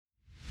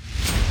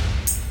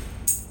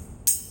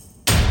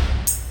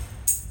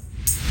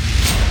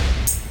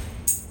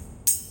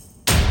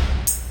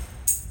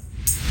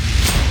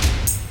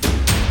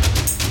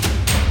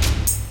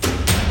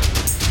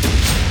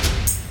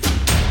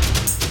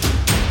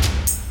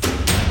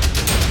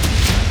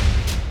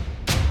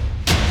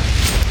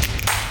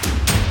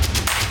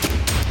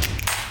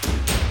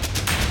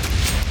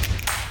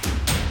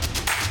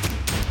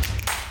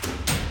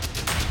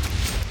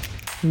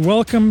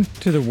Welcome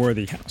to the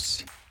Worthy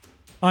House.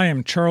 I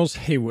am Charles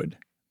Haywood,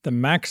 the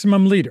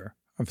maximum leader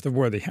of the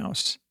Worthy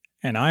House,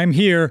 and I am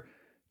here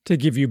to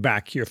give you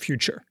back your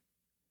future.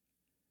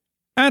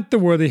 At the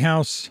Worthy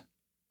House,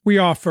 we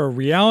offer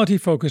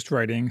reality-focused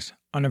writings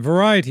on a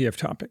variety of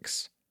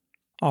topics,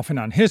 often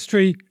on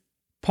history,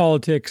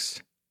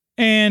 politics,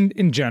 and,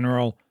 in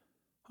general,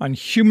 on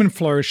human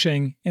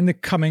flourishing in the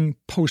coming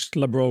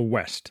post-liberal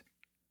West.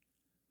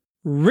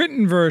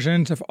 Written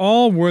versions of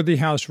all Worthy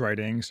House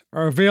writings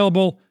are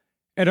available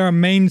at our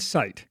main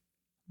site,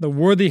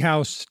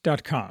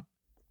 theworthyhouse.com.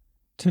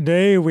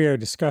 Today we are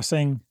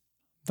discussing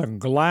The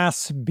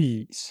Glass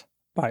Bees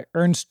by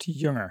Ernst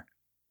Jünger.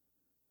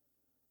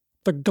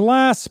 The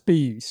Glass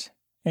Bees,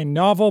 a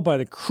novel by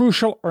the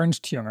crucial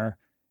Ernst Jünger,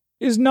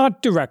 is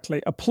not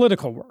directly a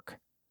political work.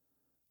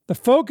 The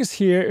focus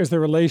here is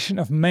the relation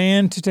of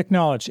man to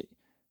technology,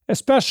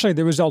 especially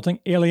the resulting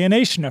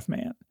alienation of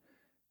man,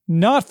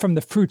 not from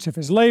the fruits of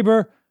his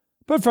labor,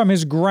 but from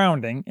his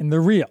grounding in the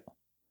real.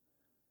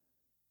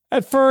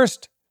 At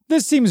first,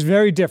 this seems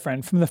very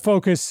different from the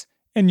focus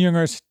in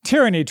Jünger's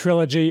Tyranny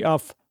trilogy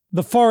of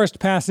The Forest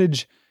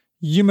Passage,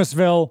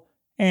 Humusville,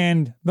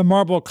 and The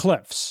Marble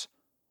Cliffs,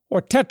 or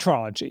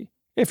tetralogy,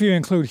 if you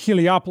include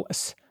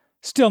Heliopolis,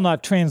 still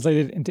not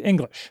translated into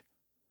English.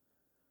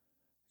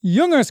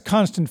 Jünger's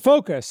constant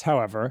focus,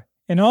 however,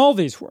 in all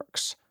these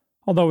works,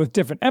 although with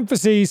different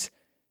emphases,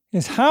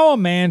 is how a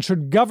man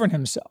should govern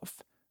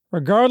himself,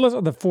 regardless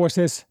of the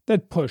forces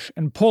that push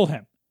and pull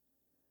him.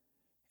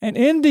 And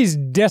in these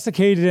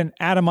desiccated and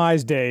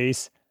atomized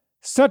days,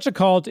 such a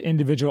call to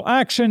individual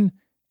action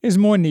is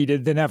more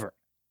needed than ever.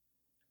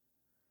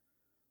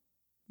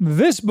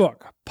 This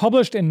book,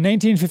 published in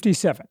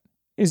 1957,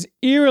 is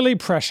eerily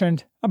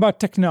prescient about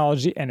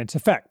technology and its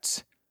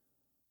effects.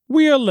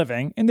 We are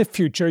living in the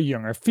future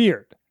Jünger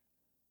feared.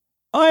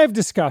 I have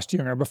discussed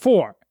Jünger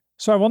before,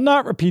 so I will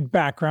not repeat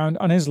background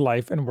on his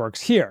life and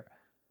works here.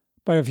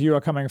 But if you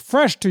are coming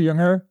fresh to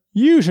Jünger,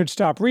 you should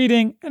stop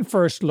reading and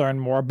first learn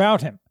more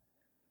about him.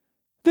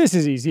 This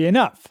is easy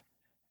enough.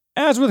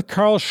 As with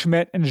Carl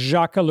Schmitt and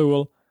Jacques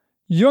Ellul,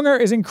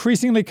 Jünger is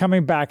increasingly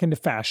coming back into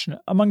fashion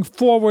among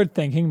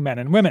forward-thinking men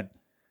and women,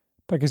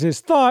 because his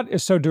thought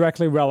is so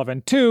directly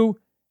relevant to,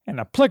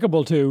 and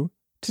applicable to,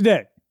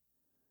 today.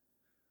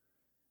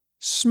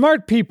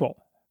 Smart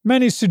people,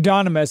 many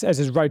pseudonymous as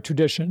his right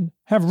tradition,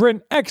 have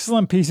written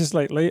excellent pieces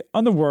lately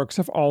on the works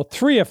of all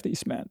three of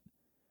these men.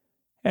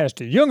 As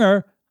to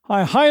Jünger,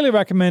 I highly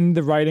recommend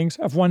the writings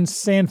of one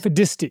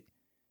Sanfedisti,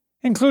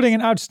 including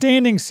an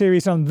outstanding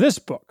series on this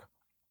book,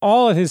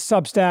 all at his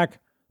Substack,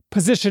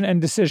 Position and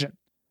Decision,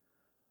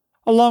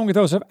 along with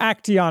those of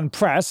Action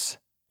Press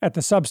at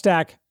the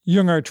Substack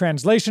Jünger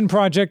Translation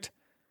Project,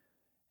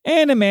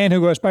 and a man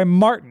who goes by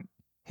Martin.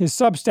 His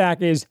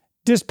Substack is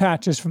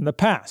Dispatches from the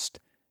Past,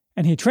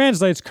 and he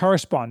translates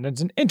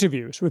correspondence and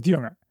interviews with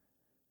Jünger.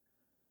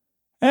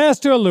 As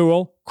to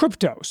Ellul,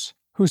 Kryptos,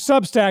 whose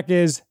Substack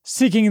is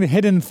Seeking the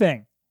Hidden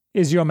Thing,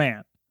 is your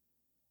man.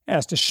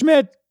 As to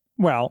Schmitt,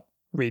 well,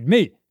 read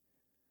me.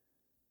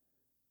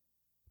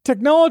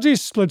 Technology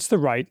splits the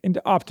right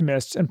into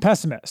optimists and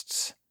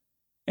pessimists.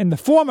 In the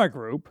former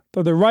group,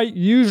 though the right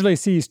usually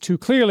sees too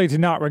clearly to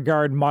not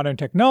regard modern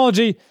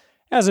technology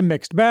as a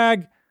mixed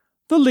bag,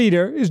 the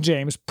leader is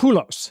James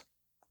Poulos.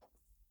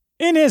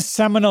 In his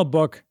seminal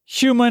book,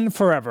 Human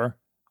Forever,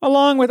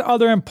 along with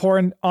other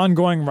important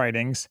ongoing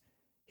writings,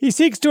 he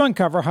seeks to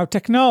uncover how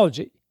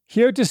technology,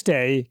 here to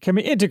stay, can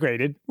be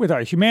integrated with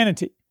our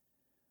humanity.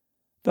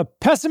 The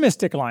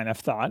pessimistic line of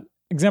thought,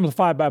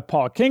 exemplified by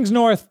Paul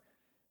Kingsnorth,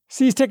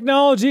 sees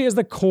technology as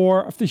the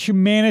core of the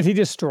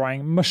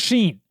humanity-destroying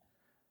machine,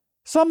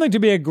 something to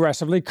be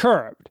aggressively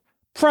curbed,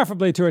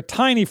 preferably to a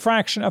tiny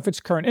fraction of its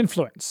current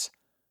influence,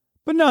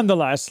 but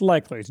nonetheless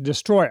likely to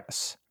destroy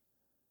us.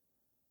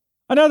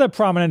 Another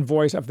prominent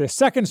voice of this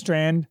second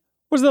strand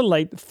was the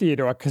late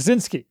Theodore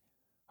Kaczynski,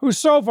 who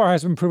so far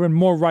has been proven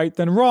more right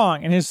than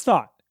wrong in his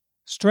thought.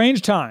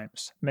 Strange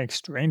times make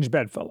strange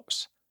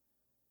bedfellows.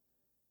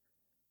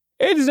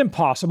 It is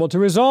impossible to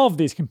resolve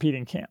these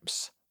competing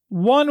camps.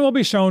 One will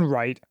be shown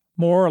right,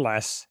 more or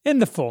less, in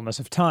the fullness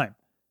of time.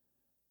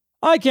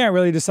 I can't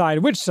really decide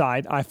which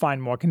side I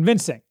find more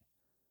convincing.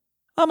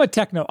 I'm a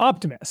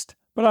techno-optimist,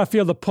 but I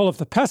feel the pull of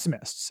the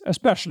pessimists,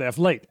 especially of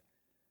late.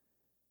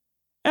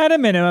 At a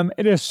minimum,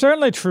 it is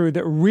certainly true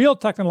that real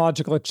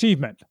technological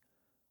achievement,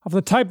 of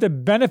the type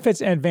that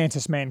benefits and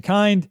advances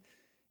mankind,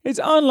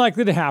 is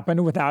unlikely to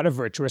happen without a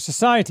virtuous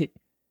society,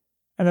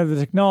 and that the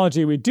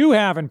technology we do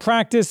have in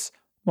practice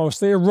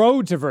mostly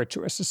erodes a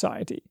virtuous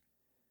society.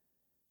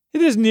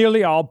 It is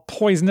nearly all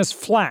poisonous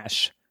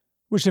flash,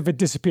 which if it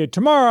disappeared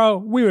tomorrow,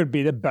 we would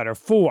be the better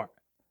for.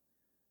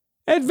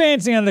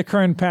 Advancing on the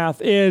current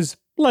path is,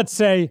 let's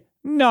say,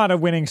 not a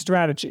winning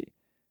strategy,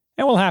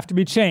 and will have to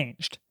be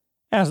changed,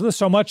 as with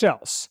so much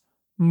else,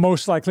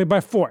 most likely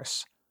by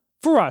force,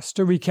 for us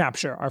to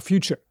recapture our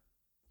future.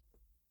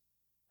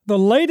 The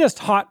latest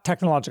hot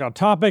technological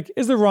topic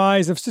is the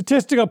rise of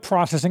statistical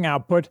processing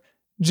output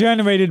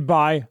generated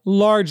by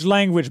large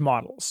language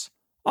models,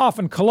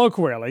 often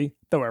colloquially,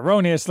 though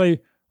erroneously,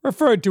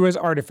 referred to as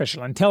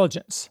artificial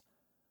intelligence.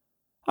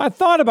 I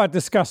thought about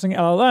discussing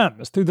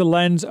LLMs through the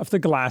lens of the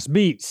glass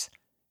bees,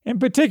 in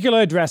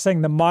particular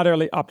addressing the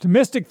moderately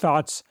optimistic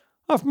thoughts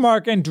of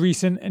Mark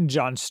Andreessen and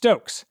John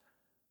Stokes,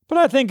 but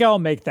I think I'll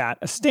make that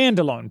a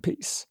standalone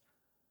piece.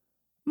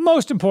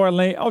 Most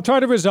importantly, I'll try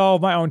to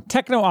resolve my own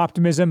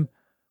techno-optimism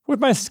with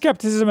my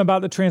skepticism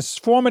about the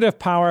transformative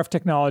power of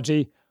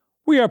technology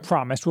we are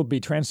promised will be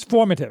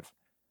transformative.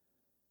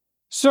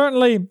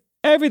 Certainly,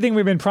 everything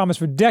we've been promised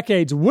for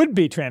decades would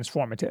be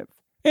transformative,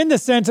 in the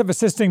sense of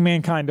assisting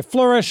mankind to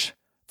flourish,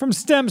 from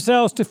stem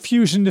cells to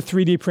fusion to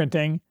 3D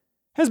printing,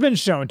 has been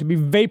shown to be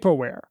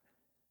vaporware.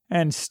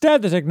 And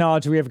instead, the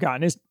technology we have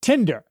gotten is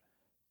Tinder,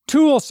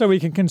 tools so we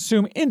can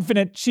consume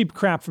infinite cheap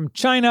crap from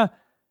China,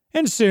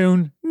 and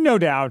soon, no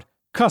doubt,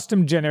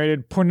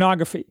 custom-generated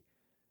pornography.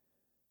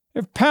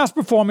 If past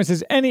performance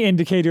is any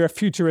indicator of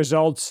future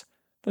results,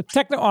 the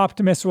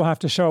techno-optimists will have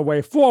to show a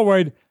way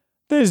forward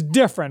that is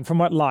different from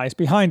what lies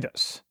behind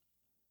us.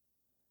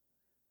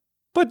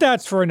 But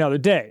that's for another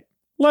day.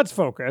 Let's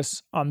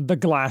focus on the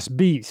glass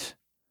bees.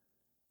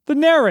 The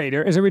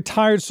narrator is a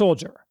retired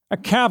soldier, a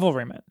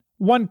cavalryman,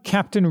 one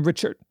Captain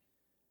Richard.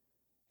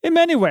 In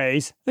many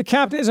ways, the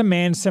captain is a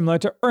man similar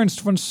to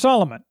Ernst von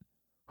Salomon,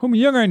 whom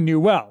Jünger knew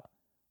well,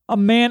 a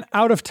man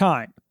out of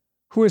time,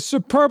 who is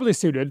superbly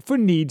suited for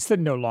needs that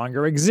no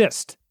longer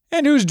exist,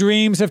 and whose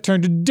dreams have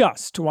turned to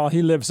dust while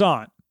he lives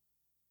on.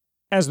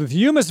 As with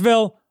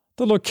Humisville,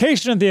 the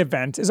location of the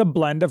event is a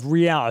blend of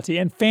reality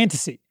and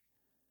fantasy.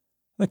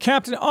 The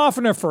captain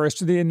often refers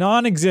to the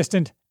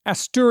non-existent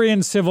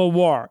Asturian Civil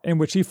War in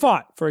which he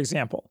fought, for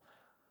example,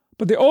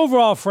 but the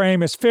overall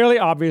frame is fairly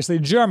obviously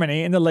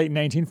Germany in the late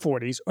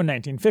 1940s or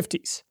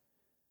 1950s.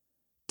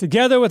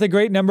 Together with a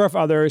great number of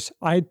others,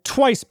 I had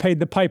twice paid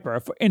the piper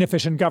for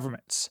inefficient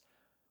governments.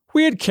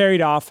 We had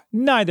carried off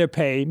neither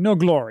pay nor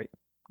glory,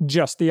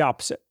 just the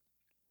opposite.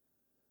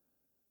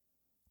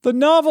 The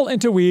novel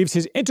interweaves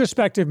his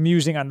introspective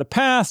musing on the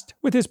past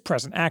with his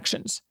present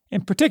actions,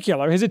 in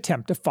particular his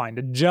attempt to find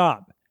a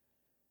job.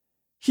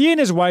 He and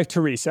his wife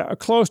Teresa are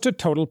close to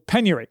total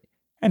penury,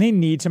 and he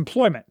needs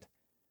employment.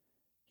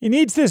 He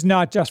needs this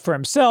not just for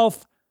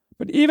himself,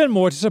 but even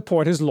more to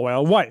support his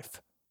loyal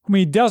wife, whom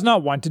he does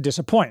not want to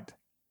disappoint.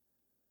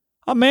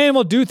 A man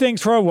will do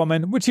things for a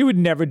woman which he would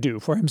never do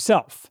for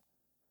himself.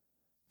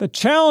 The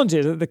challenge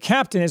is that the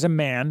captain is a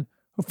man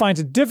who finds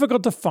it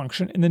difficult to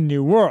function in the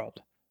new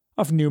world,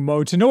 of new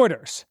modes and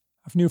orders,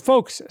 of new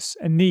focuses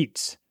and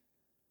needs.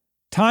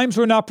 Times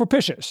were not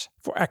propitious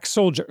for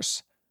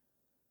ex-soldiers.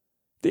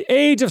 The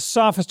age of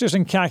sophisters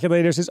and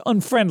calculators is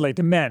unfriendly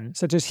to men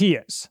such as he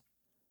is.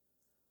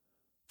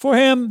 For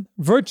him,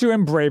 virtue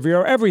and bravery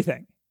are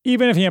everything,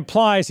 even if he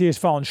implies he has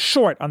fallen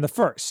short on the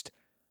first,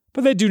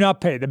 but they do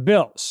not pay the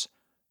bills,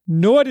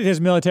 nor did his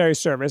military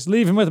service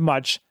leave him with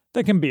much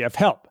that can be of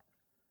help.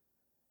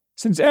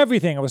 Since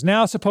everything was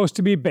now supposed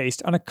to be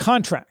based on a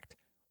contract,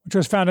 which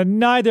was founded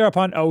neither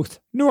upon oath,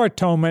 nor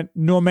atonement,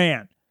 nor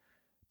man,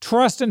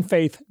 trust and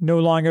faith no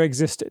longer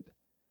existed.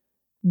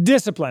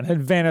 Discipline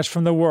had vanished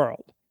from the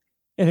world.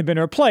 It had been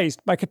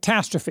replaced by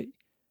catastrophe.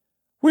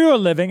 We were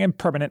living in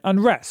permanent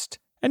unrest,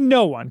 and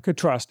no one could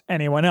trust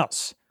anyone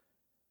else.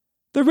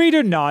 The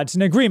reader nods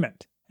in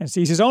agreement and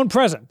sees his own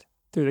present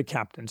through the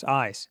captain's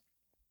eyes.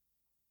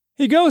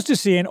 He goes to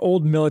see an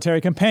old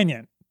military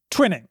companion,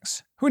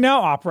 Twinnings, who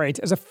now operates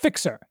as a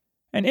fixer,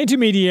 an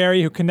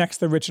intermediary who connects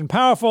the rich and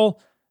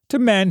powerful to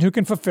men who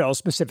can fulfill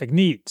specific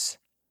needs.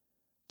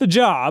 The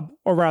job,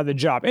 or rather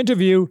job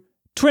interview,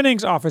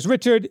 Twinnings offers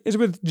Richard is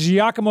with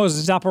Giacomo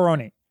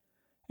Zapparoni,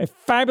 a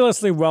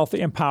fabulously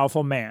wealthy and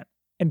powerful man,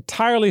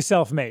 entirely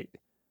self-made,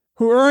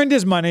 who earned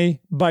his money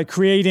by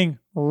creating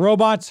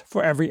robots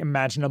for every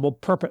imaginable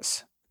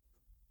purpose.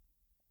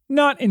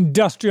 Not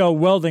industrial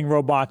welding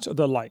robots or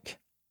the like.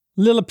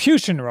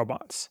 Lilliputian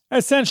robots,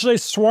 essentially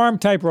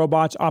swarm-type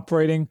robots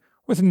operating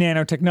with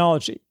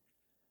nanotechnology.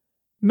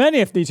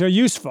 Many of these are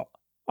useful,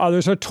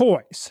 others are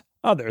toys,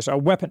 others are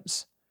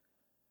weapons.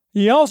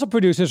 He also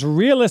produces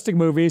realistic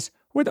movies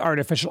with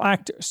artificial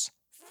actors,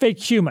 fake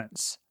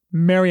humans,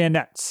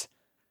 marionettes.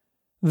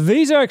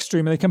 These are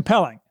extremely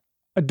compelling,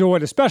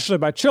 adored especially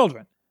by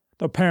children,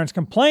 though parents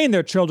complain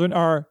their children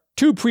are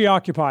too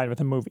preoccupied with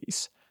the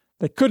movies.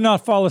 They could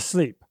not fall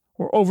asleep,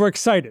 were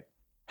overexcited,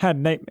 had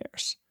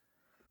nightmares.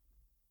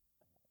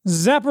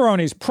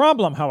 Zapparoni's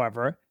problem,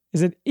 however,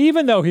 is that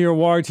even though he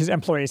rewards his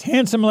employees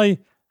handsomely,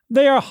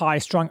 they are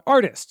high-strung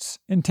artists,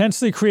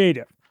 intensely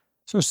creative,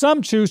 so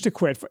some choose to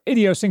quit for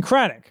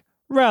idiosyncratic,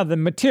 rather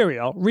than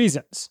material,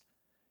 reasons.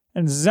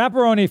 And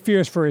Zapparoni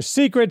fears for his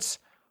secrets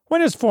when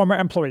his former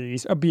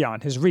employees are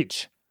beyond his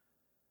reach.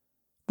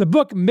 The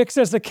book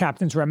mixes the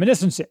captain's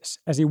reminiscences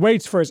as he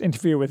waits for his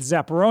interview with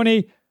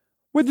Zapparoni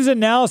with his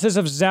analysis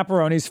of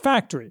Zapparoni's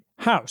factory,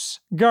 house,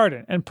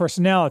 garden, and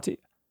personality,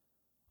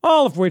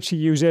 all of which he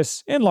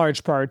uses, in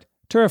large part,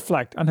 to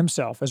reflect on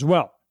himself as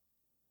well.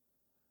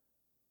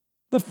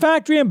 The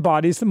factory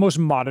embodies the most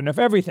modern of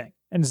everything,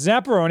 and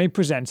Zapparoni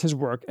presents his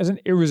work as an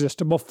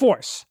irresistible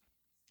force.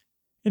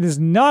 It is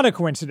not a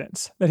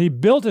coincidence that he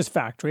built his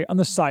factory on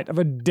the site of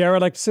a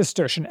derelict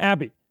Cistercian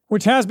abbey,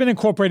 which has been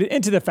incorporated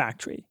into the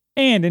factory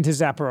and into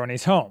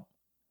Zapparone's home.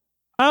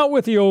 Out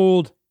with the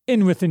old,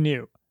 in with the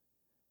new.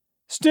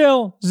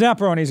 Still,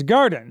 Zapparone's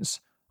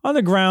gardens, on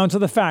the grounds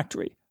of the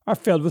factory, are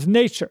filled with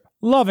nature,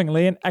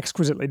 lovingly and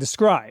exquisitely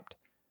described.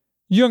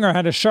 Jünger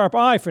had a sharp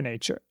eye for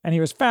nature, and he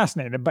was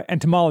fascinated by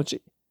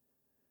entomology.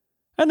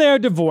 And they are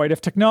devoid of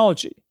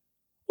technology,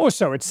 or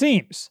so it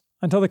seems,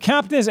 until the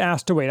captain is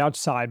asked to wait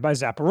outside by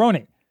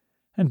Zapparone,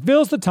 and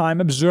fills the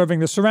time observing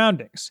the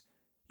surroundings,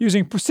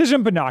 using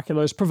precision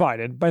binoculars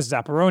provided by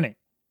Zapparone.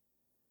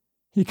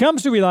 He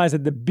comes to realize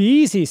that the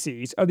bees he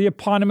sees are the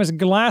eponymous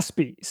glass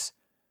bees,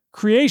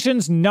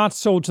 creations not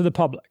sold to the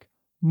public,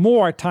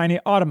 more tiny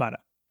automata.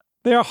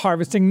 They are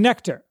harvesting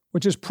nectar,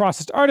 which is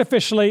processed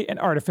artificially in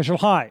artificial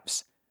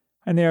hives,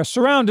 and they are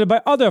surrounded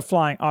by other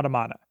flying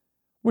automata,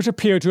 which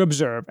appear to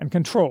observe and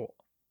control.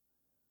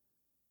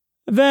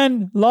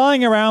 Then,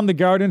 lying around the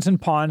gardens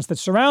and ponds that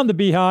surround the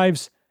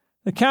beehives,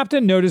 the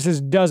captain notices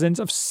dozens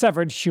of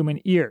severed human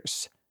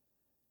ears.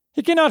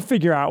 He cannot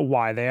figure out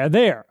why they are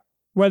there,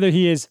 whether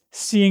he is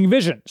seeing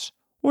visions,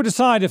 or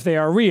decide if they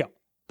are real,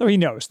 though he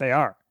knows they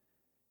are.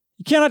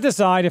 He cannot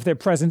decide if their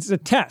presence is a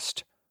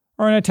test,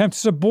 or an attempt to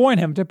suborn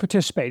him to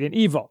participate in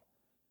evil.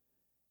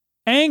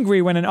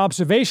 Angry when an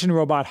observation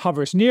robot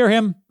hovers near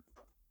him,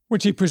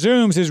 which he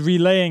presumes is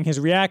relaying his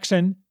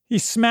reaction, he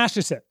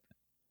smashes it.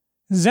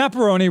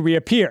 Zapparone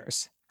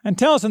reappears, and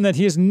tells him that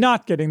he is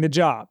not getting the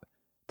job,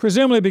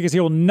 presumably because he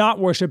will not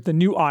worship the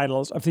new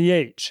idols of the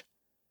age.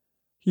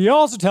 He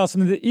also tells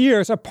him that the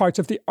ears are parts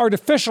of the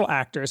artificial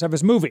actors of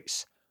his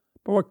movies,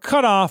 but were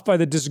cut off by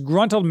the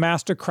disgruntled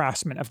master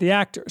craftsmen of the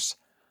actors,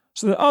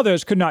 so that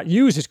others could not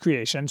use his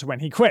creations when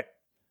he quit.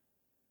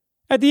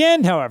 At the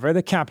end, however,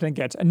 the captain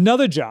gets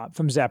another job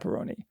from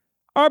Zapparone,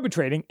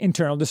 arbitrating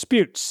internal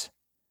disputes.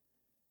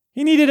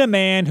 He needed a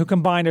man who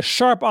combined a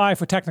sharp eye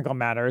for technical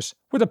matters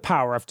with the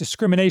power of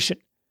discrimination.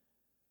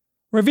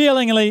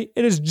 Revealingly,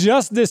 it is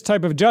just this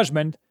type of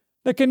judgment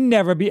that can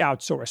never be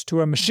outsourced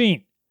to a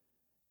machine.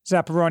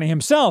 Zapparone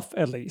himself,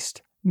 at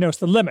least, knows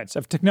the limits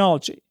of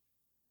technology.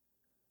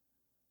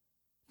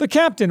 The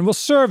captain will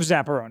serve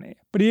Zapparone,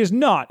 but he is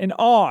not in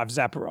awe of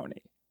Zapparone.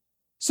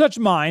 Such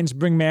minds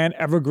bring man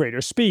ever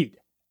greater speed,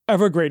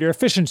 ever greater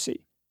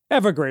efficiency,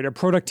 ever greater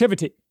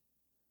productivity.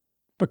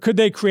 But could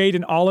they create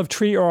an olive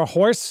tree or a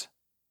horse?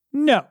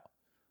 No.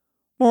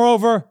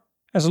 Moreover,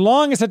 as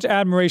long as such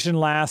admiration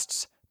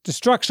lasts,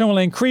 destruction will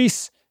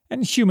increase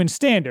and human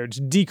standards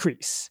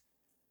decrease.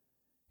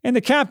 In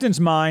the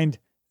captain's mind,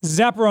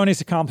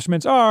 Zapparone's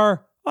accomplishments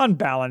are, on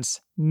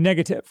balance,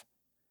 negative.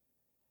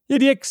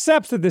 Yet he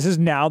accepts that this is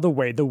now the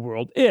way the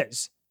world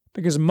is,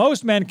 because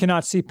most men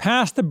cannot see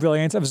past the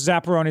brilliance of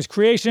Zapparone's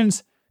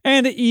creations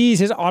and the ease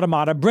his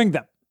automata bring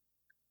them.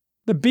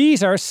 The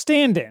bees are a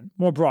stand-in,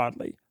 more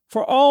broadly,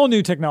 for all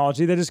new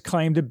technology that is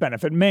claimed to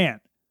benefit man,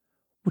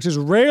 which is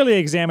rarely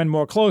examined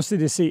more closely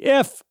to see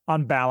if,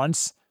 on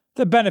balance,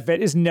 the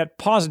benefit is net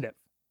positive.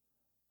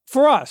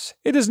 For us,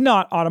 it is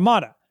not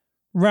automata,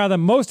 rather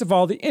most of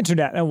all the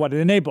internet and what it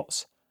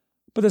enables.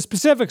 But the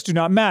specifics do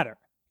not matter,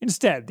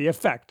 instead the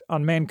effect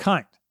on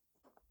mankind.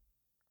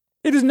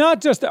 It is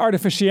not just the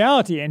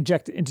artificiality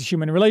injected into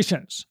human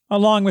relations,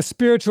 along with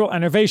spiritual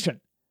enervation,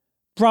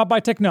 brought by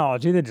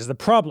technology that is the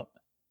problem.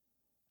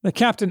 The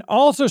captain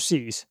also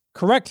sees,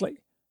 correctly,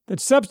 that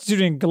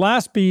substituting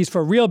glass bees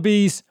for real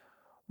bees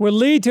will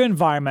lead to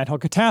environmental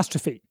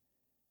catastrophe,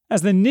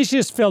 as the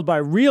niches filled by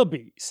real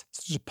bees,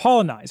 such as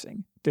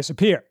pollinizing,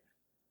 disappear.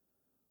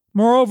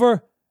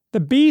 Moreover, the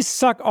bees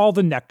suck all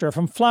the nectar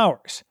from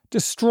flowers,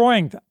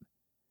 destroying them,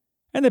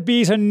 and the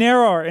bees are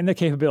narrower in their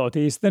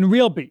capabilities than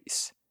real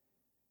bees.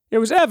 It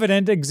was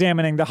evident,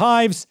 examining the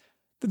hives,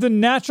 that the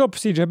natural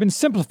procedure had been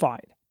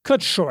simplified,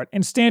 cut short,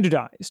 and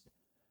standardized.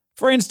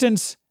 For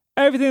instance,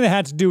 everything that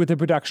had to do with the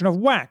production of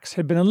wax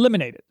had been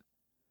eliminated.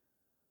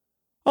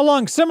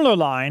 Along similar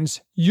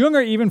lines,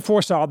 Jünger even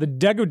foresaw the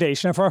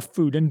degradation of our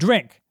food and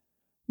drink,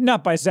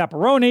 not by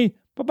Zapparone,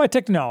 but by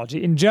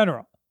technology in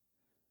general.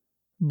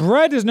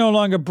 Bread is no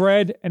longer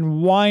bread,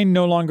 and wine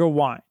no longer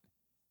wine.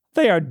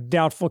 They are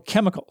doubtful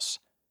chemicals.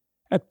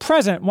 At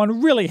present,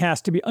 one really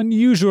has to be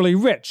unusually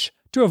rich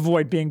to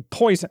avoid being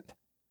poisoned.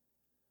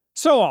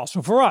 So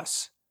also for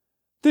us.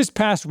 This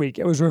past week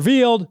it was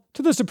revealed,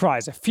 to the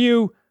surprise of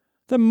few,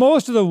 that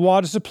most of the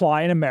water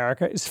supply in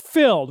America is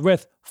filled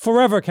with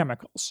forever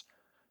chemicals.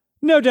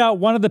 No doubt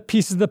one of the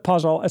pieces of the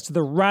puzzle as to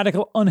the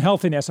radical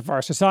unhealthiness of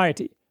our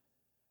society,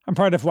 and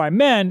part of why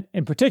men,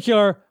 in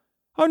particular,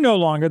 are no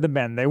longer the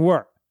men they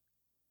were.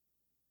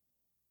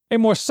 A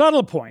more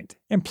subtle point,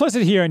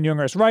 implicit here in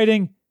Jünger's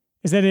writing,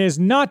 is that it is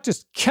not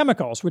just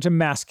chemicals which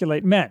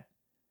emasculate men.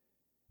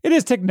 It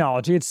is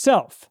technology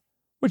itself,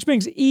 which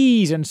brings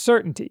ease and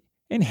certainty,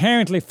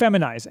 inherently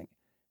feminizing,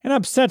 and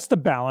upsets the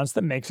balance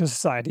that makes a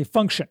society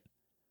function.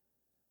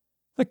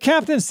 The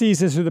captain sees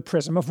this through the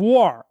prism of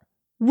war,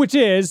 which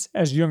is,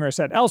 as Jünger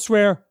said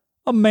elsewhere,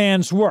 a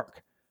man's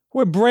work,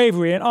 where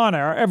bravery and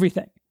honor are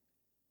everything.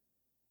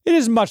 It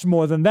is much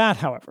more than that,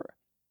 however.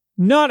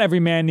 Not every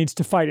man needs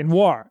to fight in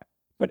war,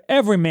 but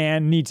every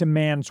man needs a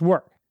man's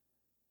work.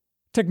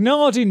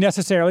 Technology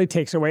necessarily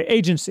takes away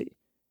agency.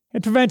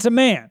 It prevents a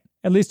man,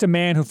 at least a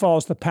man who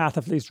follows the path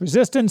of least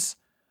resistance,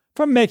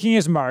 from making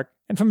his mark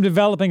and from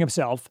developing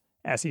himself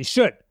as he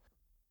should.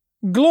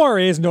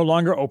 Glory is no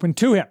longer open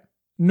to him,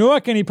 nor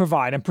can he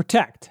provide and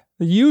protect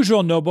the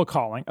usual noble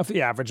calling of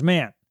the average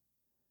man.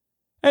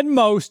 At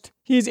most,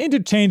 he is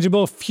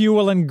interchangeable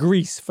fuel and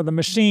grease for the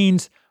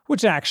machines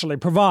which actually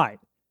provide,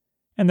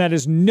 and that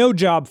is no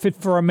job fit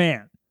for a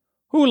man,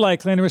 who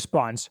likely in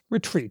response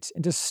retreats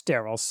into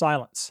sterile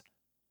silence.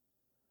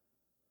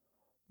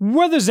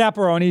 Whether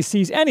Zapparoni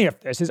sees any of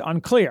this is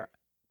unclear.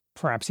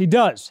 Perhaps he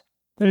does.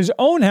 That his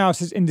own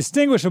house is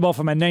indistinguishable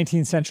from a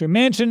 19th century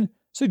mansion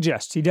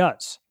suggests he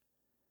does.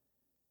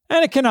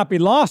 And it cannot be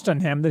lost on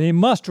him that he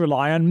must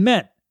rely on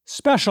men,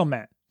 special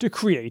men, to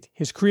create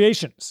his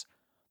creations.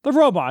 The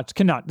robots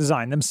cannot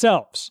design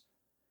themselves.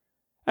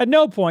 At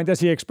no point does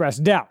he express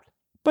doubt,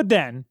 but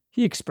then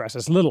he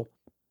expresses little.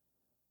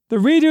 The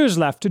reader is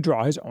left to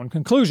draw his own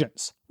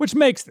conclusions, which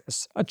makes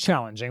this a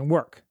challenging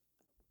work.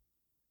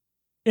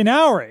 In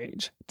our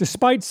age,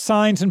 despite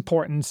science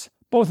importance,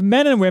 both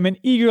men and women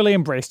eagerly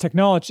embrace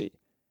technology,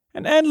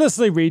 and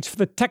endlessly reach for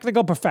the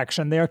technical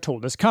perfection they are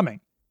told is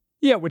coming,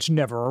 yet which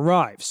never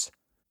arrives.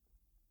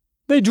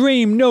 They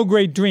dream no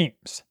great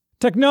dreams.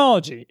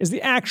 Technology is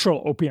the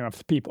actual opium of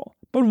the people,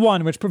 but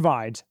one which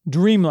provides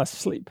dreamless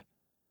sleep.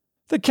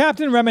 The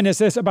captain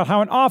reminisces about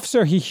how an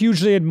officer he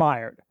hugely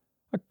admired,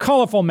 a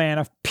colorful man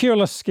of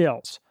peerless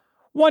skills,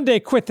 one day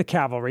quit the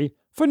cavalry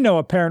for no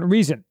apparent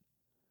reason.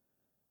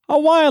 A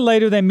while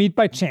later they meet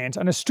by chance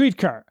on a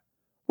streetcar,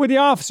 where the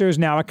officer is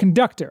now a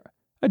conductor,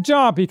 a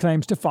job he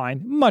claims to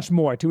find much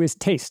more to his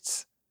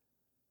tastes.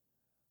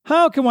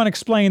 How can one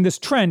explain this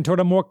trend toward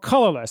a more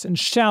colorless and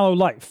shallow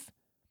life?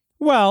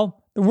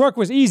 Well, the work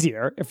was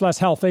easier, if less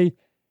healthy,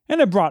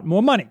 and it brought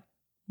more money,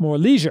 more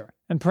leisure,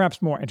 and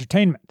perhaps more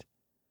entertainment.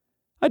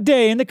 A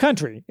day in the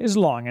country is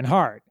long and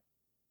hard,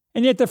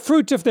 and yet the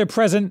fruits of their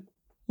present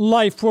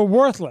life were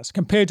worthless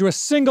compared to a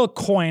single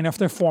coin of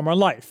their former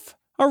life,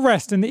 a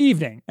rest in the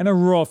evening, and a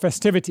rural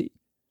festivity.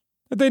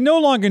 That they no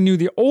longer knew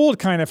the old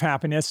kind of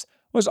happiness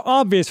was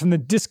obvious from the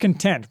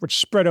discontent which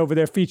spread over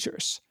their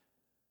features.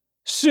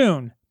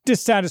 Soon,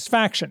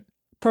 dissatisfaction,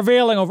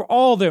 prevailing over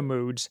all their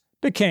moods,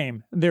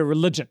 became their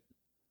religion.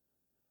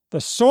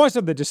 The source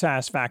of the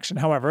dissatisfaction,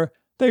 however,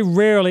 they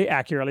rarely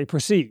accurately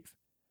perceive.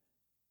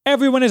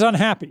 Everyone is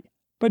unhappy,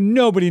 but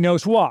nobody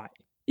knows why,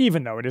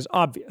 even though it is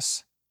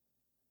obvious.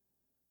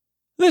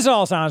 This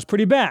all sounds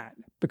pretty bad,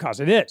 because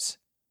it is.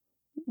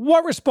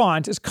 What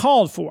response is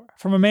called for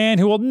from a man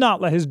who will not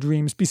let his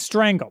dreams be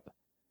strangled?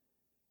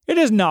 It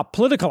is not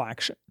political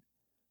action.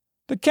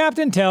 The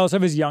captain tells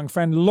of his young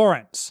friend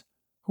Ernst,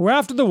 who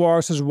after the war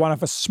was one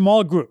of a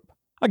small group,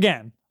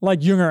 again,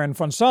 like Jünger and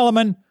von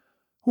Salomon,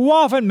 who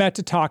often met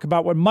to talk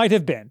about what might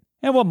have been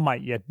and what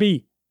might yet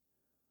be.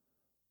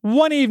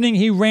 One evening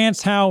he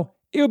rants how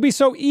it would be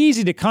so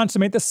easy to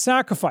consummate the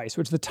sacrifice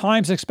which the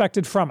times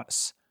expected from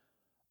us.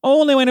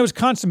 Only when it was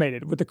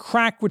consummated would the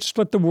crack which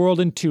split the world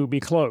in two be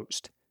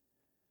closed.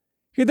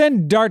 He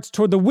then darts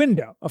toward the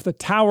window of the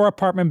tower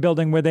apartment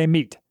building where they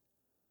meet.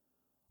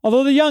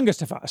 Although the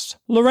youngest of us,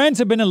 Ernst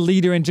had been a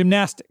leader in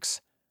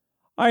gymnastics.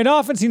 I had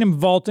often seen him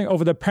vaulting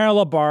over the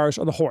parallel bars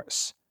or the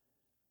horse.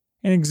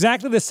 In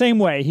exactly the same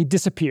way he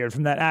disappeared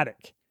from that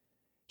attic.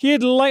 He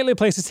had lightly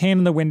placed his hand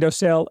on the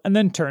windowsill and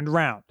then turned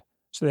round,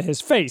 so that his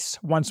face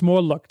once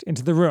more looked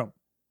into the room.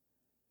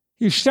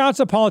 He shouts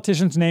a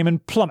politician's name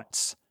and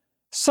plummets,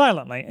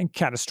 silently and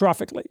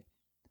catastrophically.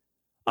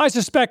 I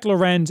suspect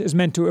Ernst is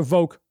meant to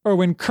evoke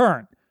Erwin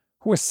Kern,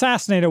 who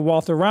assassinated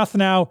Walter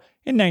Rathenau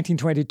in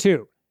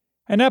 1922,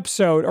 an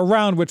episode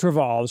around which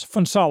revolves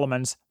von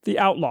Salomon's The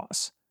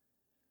Outlaws.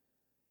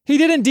 He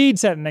did indeed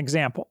set an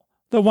example,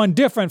 though one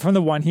different from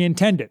the one he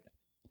intended.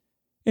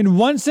 In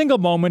one single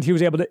moment he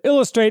was able to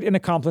illustrate and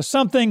accomplish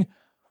something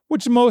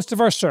which most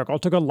of our circle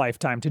took a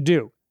lifetime to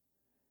do.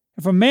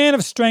 If a man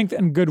of strength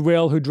and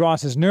goodwill who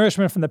draws his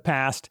nourishment from the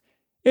past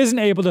isn't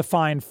able to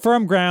find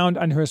firm ground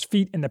under his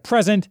feet in the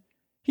present,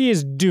 he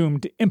is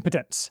doomed to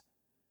impotence.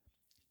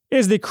 It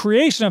is the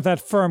creation of that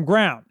firm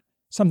ground,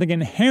 something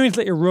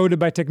inherently eroded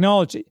by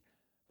technology,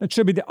 that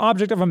should be the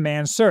object of a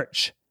man's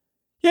search.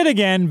 Yet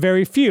again,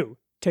 very few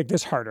take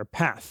this harder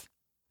path.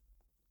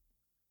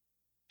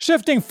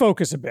 Shifting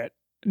focus a bit,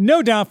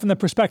 no doubt from the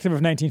perspective of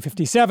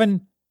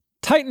 1957,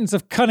 titans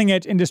of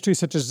cutting-edge industries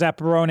such as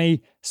Zapparoni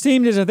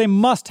seemed as if they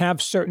must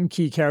have certain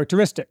key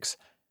characteristics,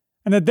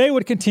 and that they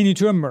would continue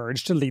to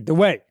emerge to lead the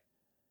way.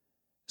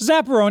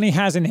 Zapparoni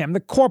has in him the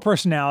core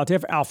personality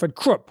of Alfred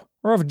Krupp,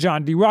 or of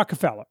John D.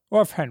 Rockefeller,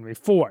 or of Henry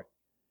Ford.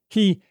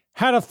 He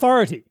had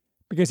authority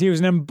because he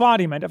was an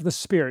embodiment of the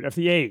spirit of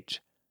the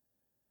age.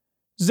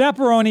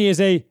 Zapparoni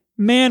is a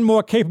man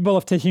more capable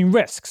of taking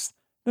risks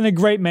than a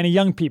great many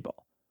young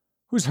people,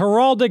 whose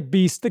heraldic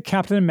beast the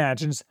captain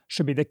imagines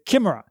should be the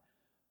chimera,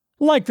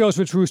 like those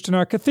which roost in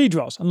our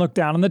cathedrals and look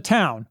down on the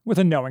town with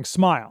a knowing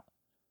smile.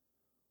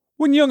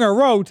 When Jünger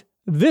wrote,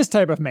 this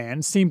type of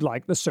man seemed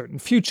like the certain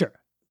future.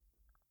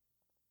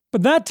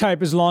 But that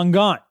type is long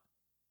gone.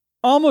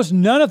 Almost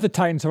none of the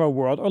titans of our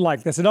world are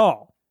like this at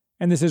all,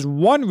 and this is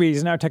one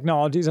reason our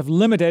technology is of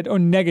limited or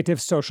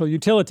negative social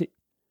utility.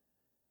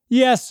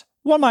 Yes,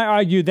 one might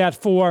argue that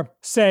for,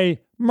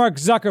 say, Mark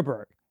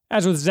Zuckerberg,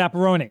 as with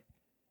Zapparoni,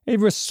 a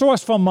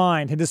resourceful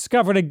mind had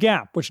discovered a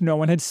gap which no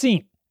one had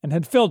seen and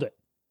had filled it.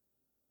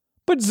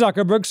 But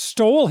Zuckerberg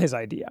stole his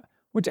idea,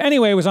 which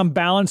anyway was on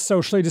balance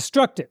socially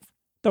destructive,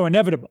 though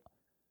inevitable.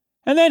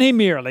 And then he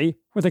merely,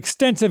 with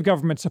extensive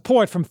government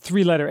support from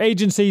three-letter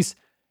agencies,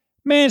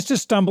 managed to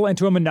stumble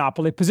into a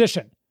monopoly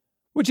position,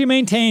 which he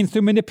maintained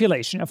through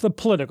manipulation of the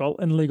political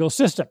and legal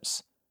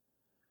systems.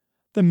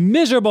 The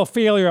miserable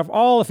failure of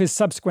all of his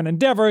subsequent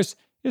endeavors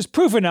is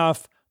proof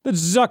enough that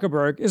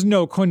Zuckerberg is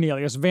no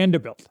Cornelius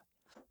Vanderbilt.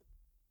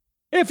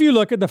 If you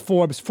look at the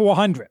Forbes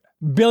 400,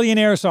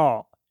 billionaires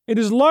all, it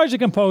is largely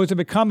composed of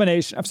a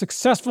combination of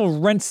successful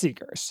rent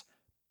seekers,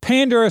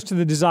 panderers to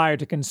the desire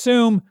to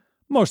consume,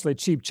 mostly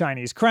cheap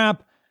Chinese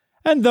crap,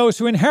 and those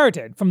who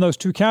inherited from those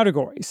two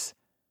categories.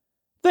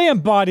 They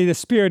embody the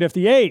spirit of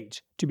the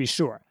age, to be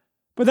sure,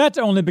 but that's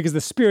only because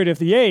the spirit of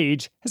the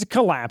age has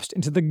collapsed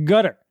into the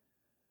gutter.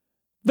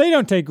 They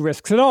don't take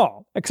risks at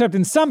all, except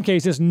in some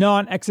cases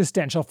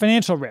non-existential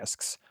financial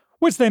risks,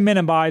 which they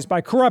minimize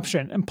by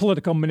corruption and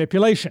political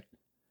manipulation.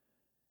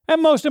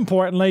 And most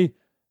importantly,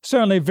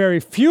 certainly very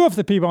few of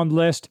the people on the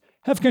list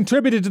have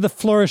contributed to the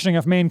flourishing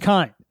of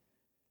mankind.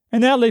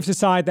 And that leaves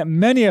aside that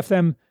many of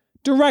them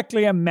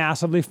directly and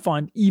massively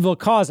fund evil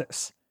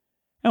causes,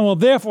 and will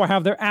therefore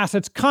have their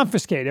assets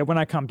confiscated when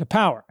I come to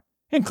power,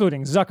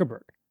 including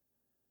Zuckerberg.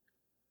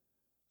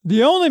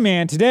 The only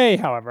man today,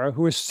 however,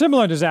 who is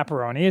similar to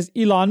Zapparoni is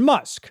Elon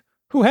Musk,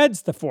 who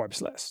heads the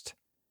Forbes list.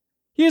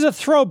 He is a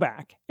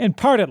throwback, in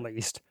part at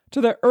least,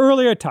 to the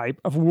earlier type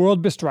of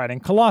world-bestriding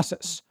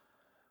colossus,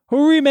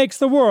 who remakes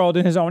the world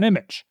in his own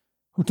image,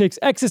 who takes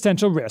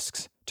existential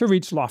risks to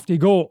reach lofty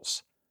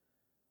goals.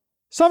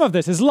 Some of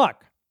this is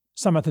luck,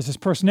 some of this is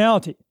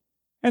personality,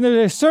 and there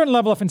is a certain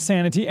level of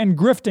insanity and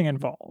grifting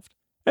involved,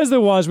 as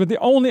there was with the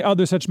only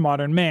other such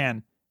modern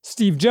man,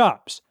 Steve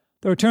Jobs,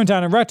 though it turns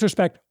out in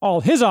retrospect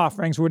all his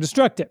offerings were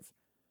destructive.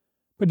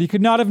 But he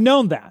could not have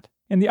known that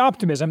in the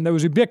optimism that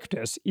was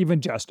ubiquitous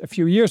even just a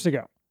few years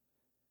ago.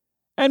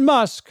 And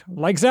Musk,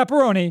 like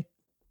Zapparoni,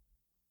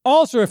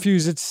 also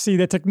refuses to see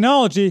that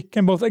technology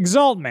can both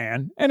exalt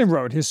man and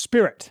erode his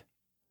spirit.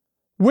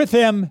 With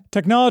him,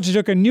 technology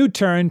took a new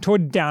turn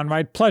toward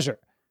downright pleasure.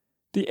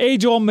 The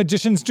age-old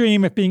magician's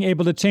dream of being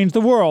able to change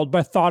the world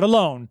by thought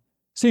alone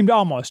seemed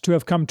almost to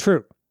have come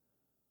true.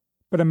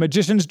 But a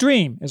magician's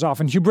dream is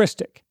often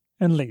hubristic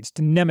and leads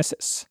to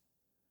nemesis.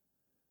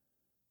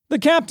 The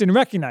captain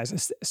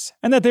recognizes this,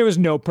 and that there is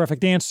no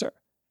perfect answer.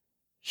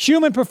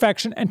 Human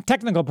perfection and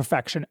technical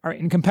perfection are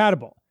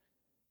incompatible.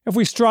 If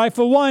we strive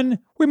for one,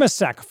 we must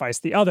sacrifice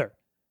the other.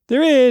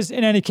 There is,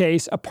 in any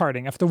case, a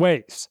parting of the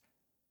ways.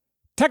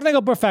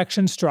 Technical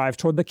perfection strives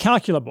toward the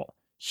calculable,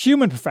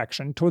 human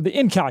perfection toward the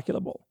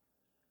incalculable.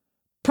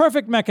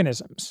 Perfect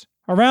mechanisms,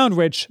 around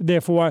which,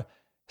 therefore,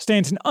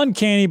 stands an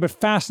uncanny but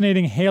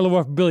fascinating halo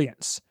of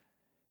brilliance,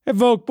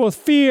 evoke both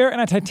fear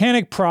and a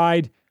titanic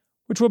pride,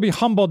 which will be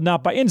humbled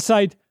not by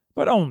insight,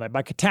 but only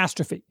by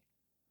catastrophe.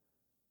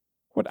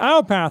 What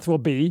our path will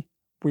be,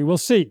 we will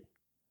see.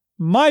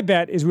 My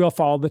bet is we'll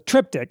follow the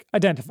triptych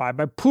identified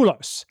by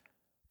Poulos: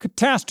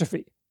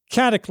 catastrophe,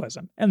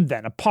 cataclysm, and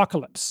then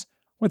apocalypse,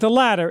 with the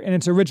latter in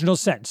its original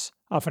sense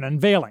of an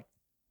unveiling.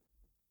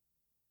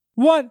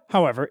 What,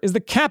 however, is the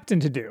captain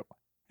to do?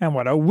 And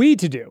what are we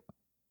to do?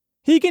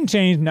 He can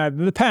change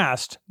neither the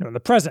past nor the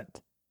present.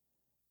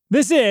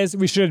 This is,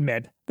 we should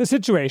admit, the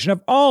situation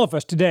of all of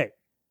us today.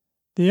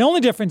 The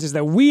only difference is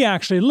that we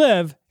actually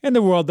live in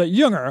the world that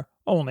Jünger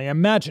only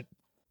imagined.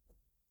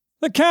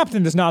 The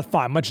captain does not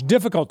find much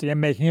difficulty in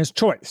making his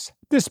choice,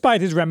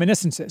 despite his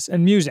reminiscences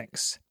and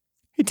musings.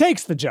 He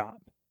takes the job,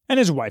 and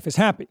his wife is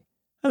happy,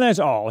 and that's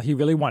all he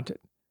really wanted.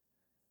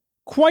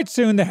 Quite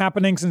soon the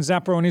happenings in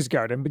Zapparoni's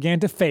garden began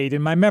to fade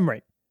in my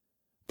memory.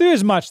 There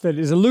is much that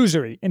is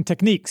illusory in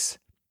techniques.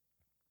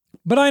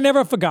 But I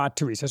never forgot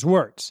Teresa's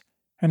words,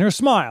 and her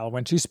smile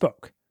when she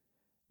spoke.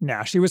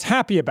 Now she was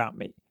happy about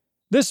me.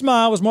 This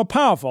smile was more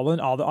powerful than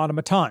all the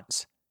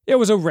automatons. It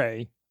was a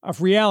ray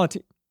of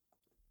reality.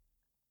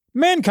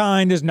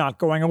 Mankind is not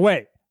going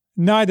away,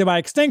 neither by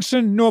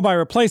extinction nor by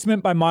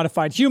replacement by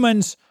modified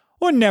humans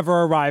or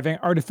never arriving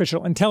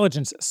artificial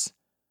intelligences.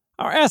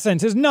 Our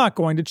essence is not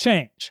going to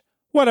change,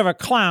 whatever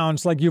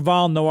clowns like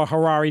Yuval Noah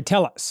Harari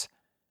tell us.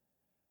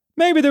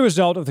 Maybe the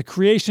result of the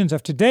creations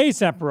of today's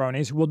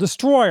Zapparonis will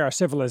destroy our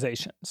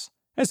civilizations,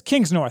 as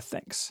Kingsnorth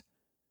thinks.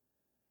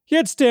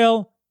 Yet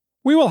still,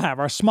 we will have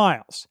our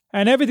smiles,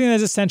 and everything that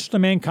is essential to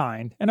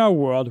mankind and our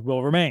world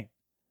will remain.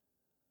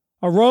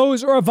 A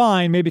rose or a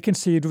vine may be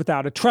conceived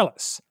without a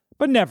trellis,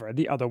 but never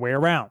the other way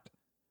around.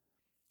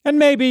 And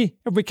maybe,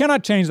 if we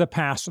cannot change the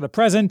past or the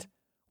present,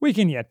 we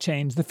can yet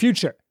change the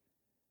future.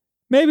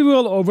 Maybe we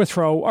will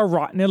overthrow our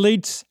rotten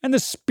elites and the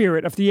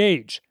spirit of the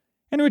age,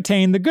 and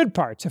retain the good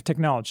parts of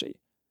technology.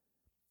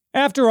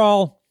 After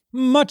all,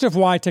 much of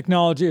why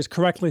technology is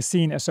correctly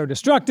seen as so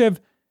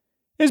destructive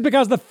is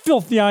because the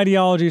filthy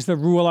ideologies that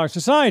rule our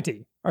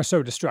society are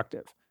so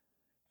destructive.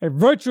 A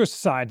virtuous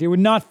society would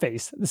not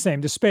face the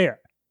same despair.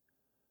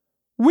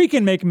 We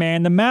can make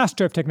man the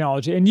master of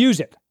technology and use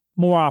it,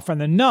 more often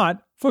than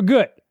not, for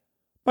good,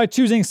 by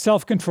choosing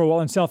self-control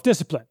and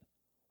self-discipline,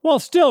 while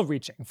still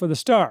reaching for the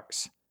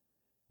stars.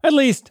 At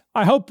least,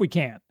 I hope we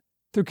can,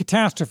 through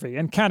catastrophe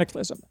and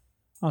cataclysm,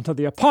 until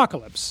the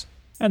apocalypse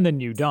and the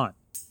new dawn.